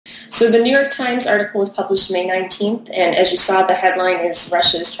So the New York Times article was published May 19th, and as you saw, the headline is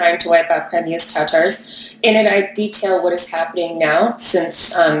Russia is trying to wipe out Crimea's Tatars. In it, I detail what is happening now,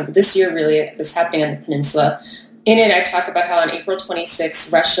 since this year really is happening on the peninsula. In it, I talk about how on April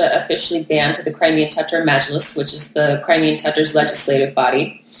 26th, Russia officially banned the Crimean Tatar Mejlis, which is the Crimean Tatars Legislative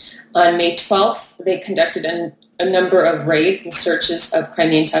Body. On May 12th, they conducted a number of raids and searches of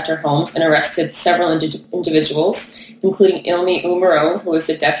Crimean Tatar homes and arrested several individuals, including Ilmi Umerov, who was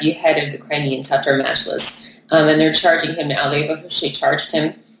the deputy head of the Crimean Tatar Mejlis. And they're charging him now. They've officially charged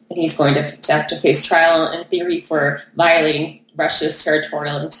him, and he's going to have to face trial in theory for violating Russia's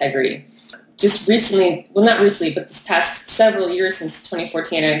territorial integrity. Just recently, well, not recently, but this past several years since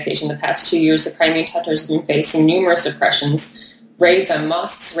 2014 annexation, the past 2 years, the Crimean Tatars have been facing numerous oppressions, raids on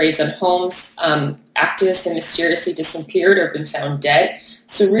mosques, raids on homes, activists have mysteriously disappeared or been found dead.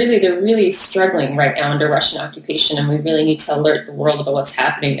 So really, they're really struggling right now under Russian occupation, and we really need to alert the world about what's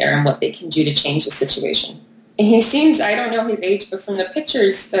happening there and what they can do to change the situation. And he seems, I don't know his age, but from the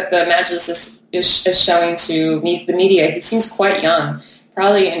pictures that the Mejlis is showing to the media, he seems quite young.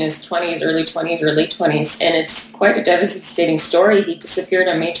 Probably in his 20s, early 20s, or late 20s, and it's quite a devastating story. He disappeared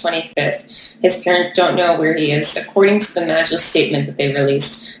on May 25th. His parents don't know where he is. According to the Mejlis statement that they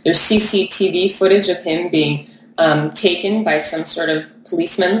released, there's CCTV footage of him being taken by some sort of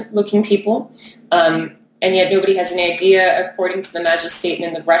policeman-looking people, and yet nobody has any idea. According to the Mejlis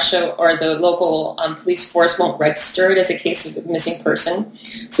statement, the Russia or the local police force won't register it as a case of a missing person,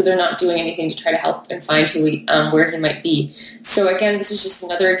 so they're not doing anything to try to help and find where he might be. So again, this is just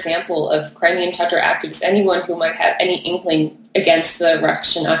another example of Crimean Tatar activists, anyone who might have any inkling against the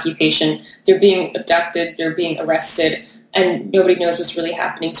Russian occupation. They're being abducted, they're being arrested, and nobody knows what's really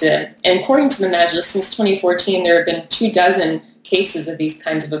happening to them. And according to the Mejlis, since 2014, there have been 24 cases of these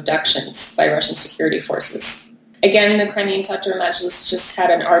kinds of abductions by Russian security forces. Again, the Crimean Tatar Mejlis just had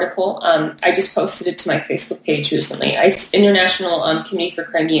an article. I just posted it to my Facebook page recently. International Committee for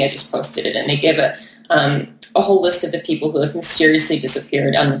Crimea just posted it, and they give a whole list of the people who have mysteriously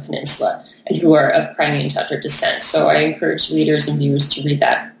disappeared on the peninsula and who are of Crimean Tatar descent. So I encourage readers and viewers to read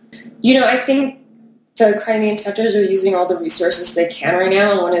that. I think the Crimean Tatars are using all the resources they can right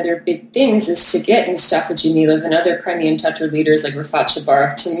now, and one of their big things is to get Mustafa Dzhemilev and other Crimean Tatar leaders like Rafat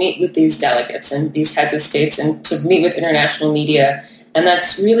Chabarov to meet with these delegates and these heads of states and to meet with international media. And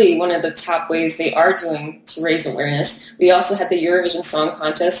that's really one of the top ways they are doing to raise awareness. We also had the Eurovision Song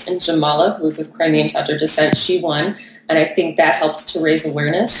Contest, and Jamala, who was of Crimean Tatar descent, she won, and I think that helped to raise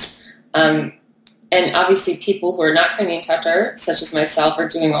awareness. And obviously people who are not Crimean Tatar, such as myself, are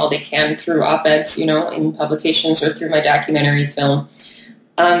doing all they can through op-eds, in publications or through my documentary film.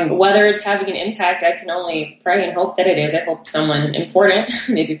 Whether it's having an impact, I can only pray and hope that it is. I hope someone important,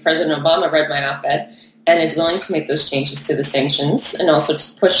 maybe President Obama, read my op-ed and is willing to make those changes to the sanctions and also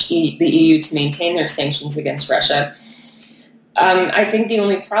to push the EU to maintain their sanctions against Russia. I think the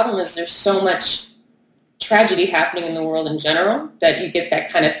only problem is there's so much tragedy happening in the world in general that you get that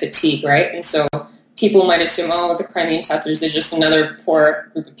kind of fatigue, right? And so people might assume, the Crimean Tatars, they're just another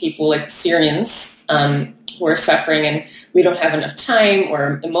poor group of people like the Syrians who are suffering, and we don't have enough time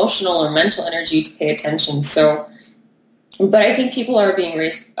or emotional or mental energy to pay attention. So, but I think people are getting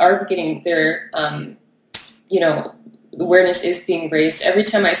their, awareness is being raised. Every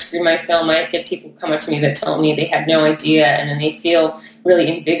time I screen my film, I get people come up to me that tell me they had no idea, and then they feel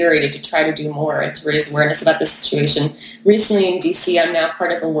really invigorated to try to do more and to raise awareness about the situation. Recently in D.C., I'm now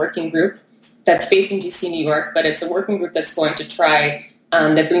part of a working group that's based in D.C., New York, but it's a working group that's going to try,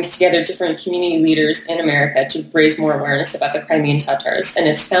 that brings together different community leaders in America to raise more awareness about the Crimean Tatars. And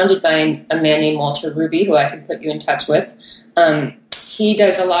it's founded by a man named Walter Ruby, who I can put you in touch with. He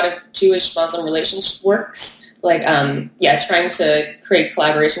does a lot of Jewish-Muslim relationship works, trying to create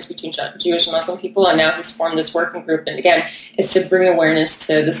collaborations between Jewish and Muslim people, and now he's formed this working group. And again, it's to bring awareness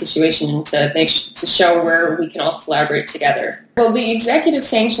to the situation and to show where we can all collaborate together. Well, the executive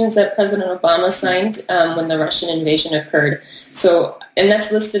sanctions that President Obama signed when the Russian invasion occurred, and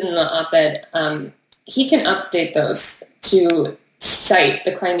that's listed in the op-ed, he can update those to cite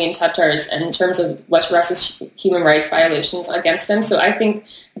the Crimean Tatars in terms of West Russia's human rights violations against them. So I think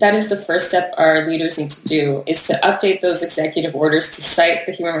that is the first step our leaders need to do, is to update those executive orders to cite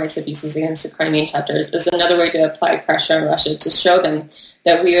the human rights abuses against the Crimean Tatars. Is another way to apply pressure on Russia to show them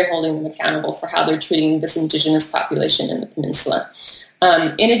that we are holding them accountable for how they're treating this indigenous population in the peninsula.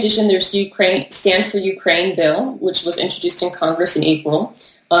 In addition, there's Stand for Ukraine bill, which was introduced in Congress in April,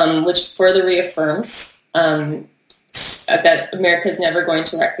 which further reaffirms that America is never going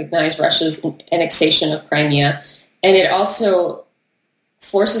to recognize Russia's annexation of Crimea. And it also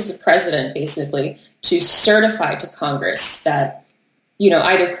forces the president, basically, to certify to Congress that,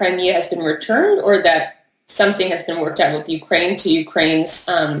 either Crimea has been returned or that something has been worked out with Ukraine to Ukraine's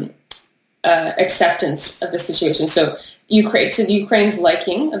acceptance of the situation. So to the Ukraine's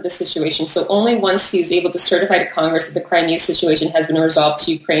liking of the situation. So only once he's able to certify to Congress that the Crimea situation has been resolved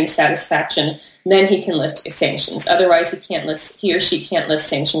to Ukraine's satisfaction, then he can lift sanctions. Otherwise, he or she can't lift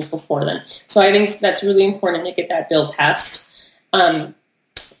sanctions before then. So I think that's really important to get that bill passed.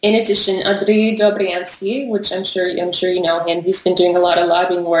 In addition, Andriy Dobryansky, which I'm sure you know him, he's been doing a lot of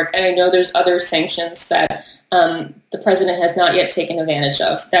lobbying work, and I know there's other sanctions that the president has not yet taken advantage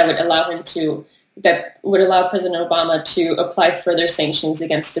of that would allow President Obama to apply further sanctions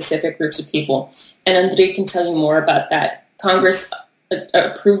against specific groups of people. And Andriy can tell you more about that. Congress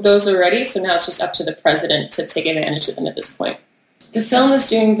approved those already, so now it's just up to the president to take advantage of them at this point. The film is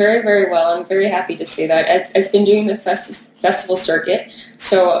doing very, very well. I'm very happy to say that. It's been doing the festival circuit.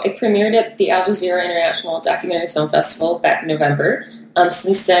 So it premiered at the Al Jazeera International Documentary Film Festival back in November.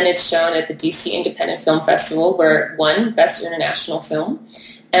 Since then, it's shown at the DC Independent Film Festival, where it won Best International Film.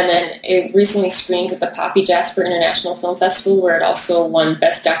 And then it recently screened at the Poppy Jasper International Film Festival, where it also won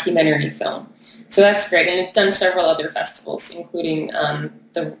Best Documentary Film. So that's great. And it's done several other festivals, including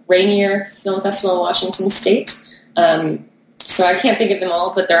the Rainier Film Festival in Washington State. So I can't think of them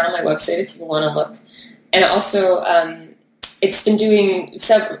all, but they're on my website if you want to look. And also, it's been doing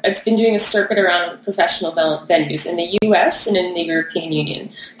a circuit around professional venues in the U.S. and in the European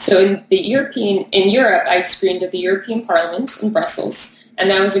Union. So in Europe, I screened at the European Parliament in Brussels, and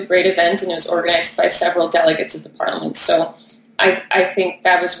that was a great event, and it was organized by several delegates of the Parliament. So I think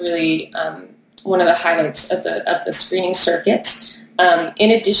that was really one of the highlights of the screening circuit. In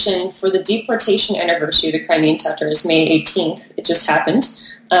addition, for the deportation anniversary of the Crimean Tatars, May 18th, it just happened,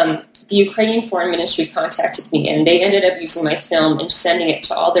 the Ukrainian Foreign Ministry contacted me, and they ended up using my film and sending it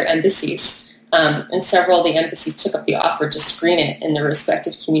to all their embassies. And several of the embassies took up the offer to screen it in their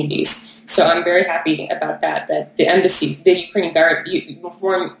respective communities. So I'm very happy about that the Ukrainian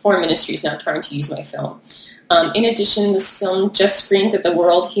Foreign Ministry is now trying to use my film. In addition, this film just screened at the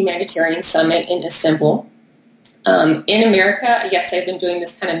World Humanitarian Summit in Istanbul. In America, yes, I've been doing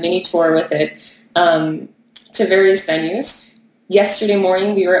this kind of mini tour with it to various venues. Yesterday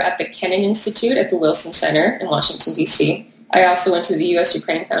morning, we were at the Kennan Institute at the Wilson Center in Washington, D.C. I also went to the U.S.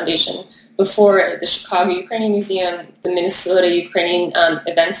 Ukraine Foundation. Before, the Chicago Ukrainian Museum, the Minnesota Ukrainian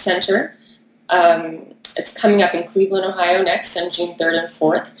Events Center. It's coming up in Cleveland, Ohio next on June 3rd and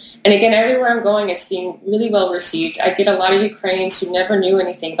 4th. And again, everywhere I'm going, it's being really well received. I get a lot of Ukrainians who never knew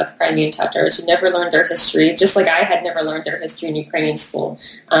anything about the Crimean Tatars, who never learned their history, just like I had never learned their history in Ukrainian school.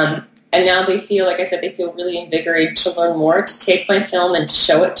 And now they feel, like I said, they feel really invigorated to learn more, to take my film and to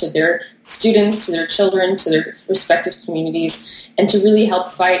show it to their students, to their children, to their respective communities, and to really help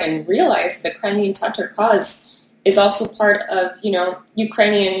fight and realize the Crimean Tatar cause is also part of,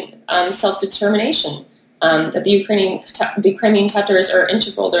 Ukrainian self-determination. That the Crimean Tatars are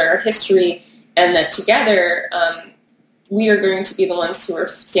integral to our history, and that together we are going to be the ones who are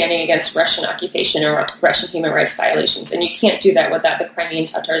standing against Russian occupation or Russian human rights violations. And you can't do that without the Crimean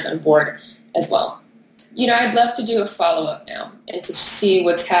Tatars on board as well. I'd love to do a follow-up now and to see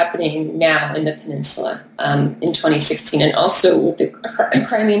what's happening now in the peninsula in 2016, and also with the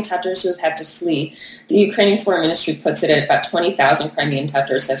Crimean Tatars who have had to flee. The Ukrainian Foreign Ministry puts it at about 20,000 Crimean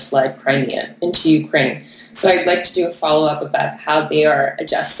Tatars have fled Crimea into Ukraine. So I'd like to do a follow-up about how they are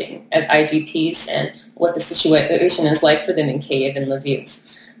adjusting as IDPs and what the situation is like for them in Kyiv and Lviv.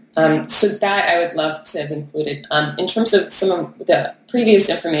 So that I would love to have included. In terms of some of the previous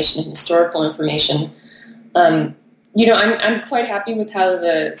information and historical information, I'm quite happy with how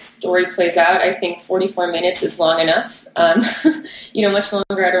the story plays out. I think 44 minutes is long enough. Much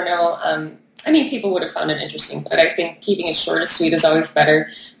longer, I don't know. People would have found it interesting, but I think keeping it short and sweet is always better.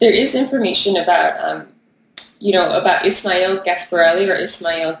 There is information about, about Ismail Gasparelli or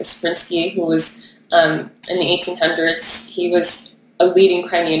Ismail Gasprinsky, who was in the 1800s. He was a leading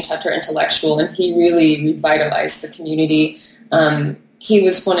Crimean Tatar intellectual, and he really revitalized the community. He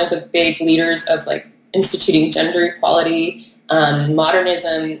was one of the big leaders of instituting gender equality,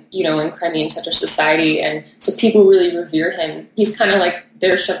 modernism, in Crimean Tatar society, and so people really revere him. He's kind of like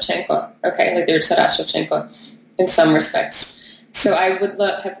their Shevchenko, like their Taras Shevchenko in some respects. So I would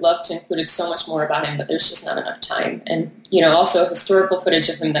have loved to include so much more about him, but there's just not enough time. And, also historical footage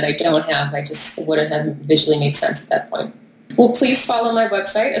of him that I don't have, I just wouldn't have visually made sense at that point. Well, please follow my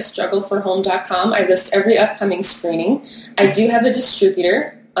website, astruggleforhome.com. I list every upcoming screening. I do have a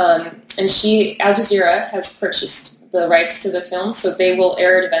distributor, and Al Jazeera has purchased the rights to the film, so they will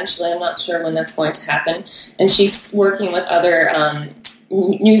air it eventually. I'm not sure when that's going to happen. And she's working with other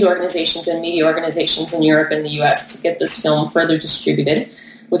news organizations and media organizations in Europe and the US to get this film further distributed,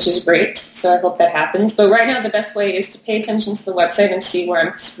 which is great. So I hope that happens. But right now, the best way is to pay attention to the website and see where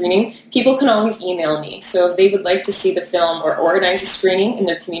I'm screening. People can always email me. So if they would like to see the film or organize a screening in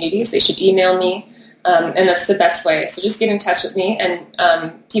their communities, they should email me. And that's the best way. So just get in touch with me. And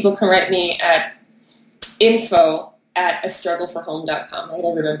people can write me at info@astruggleforhome.com. I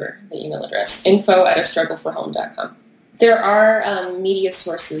gotta remember the email address. info@astruggleforhome.com. There are media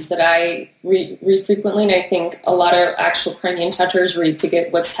sources that I read frequently, and I think a lot of actual Crimean Tatars read to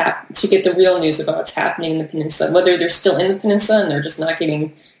get to get the real news about what's happening in the peninsula, whether they're still in the peninsula and they're just not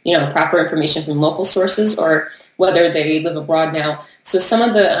getting, proper information from local sources, or whether they live abroad now. So some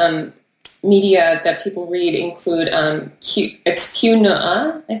of the media that people read include it's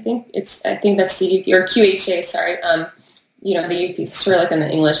QNA, I think that's the UK, or QHA, sorry. The UK, sort of like in the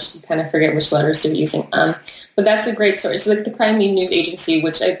English, you kind of forget which letters they're using. But that's a great source. It's like the Crimean News Agency,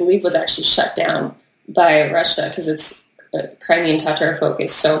 which I believe was actually shut down by Russia because it's Crimean Tatar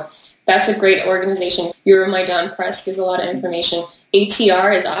focused. So that's a great organization. Euromaidan Press gives a lot of information.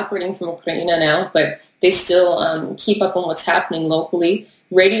 ATR is operating from Ukraine now, but they still keep up on what's happening locally.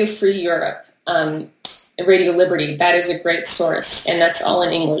 Radio Free Europe, Radio Liberty, that is a great source, and that's all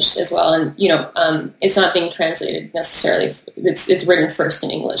in English as well. And it's not being translated necessarily. It's written first in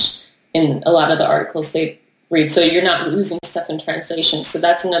English in a lot of the articles they read, so you're not losing stuff in translation. So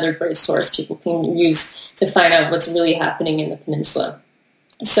that's another great source people can use to find out what's really happening in the peninsula.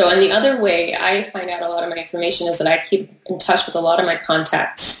 So, and the other way I find out a lot of my information is that I keep in touch with a lot of my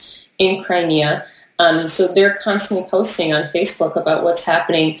contacts in Crimea. So they're constantly posting on Facebook about what's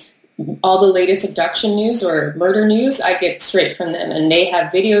happening. All the latest abduction news or murder news, I get straight from them. And they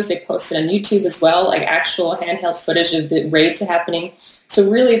have videos they posted on YouTube as well, like actual handheld footage of the raids happening. So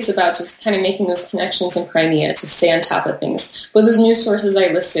really it's about just kind of making those connections in Crimea to stay on top of things. But those news sources I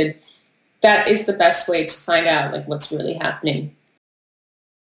listed, that is the best way to find out like what's really happening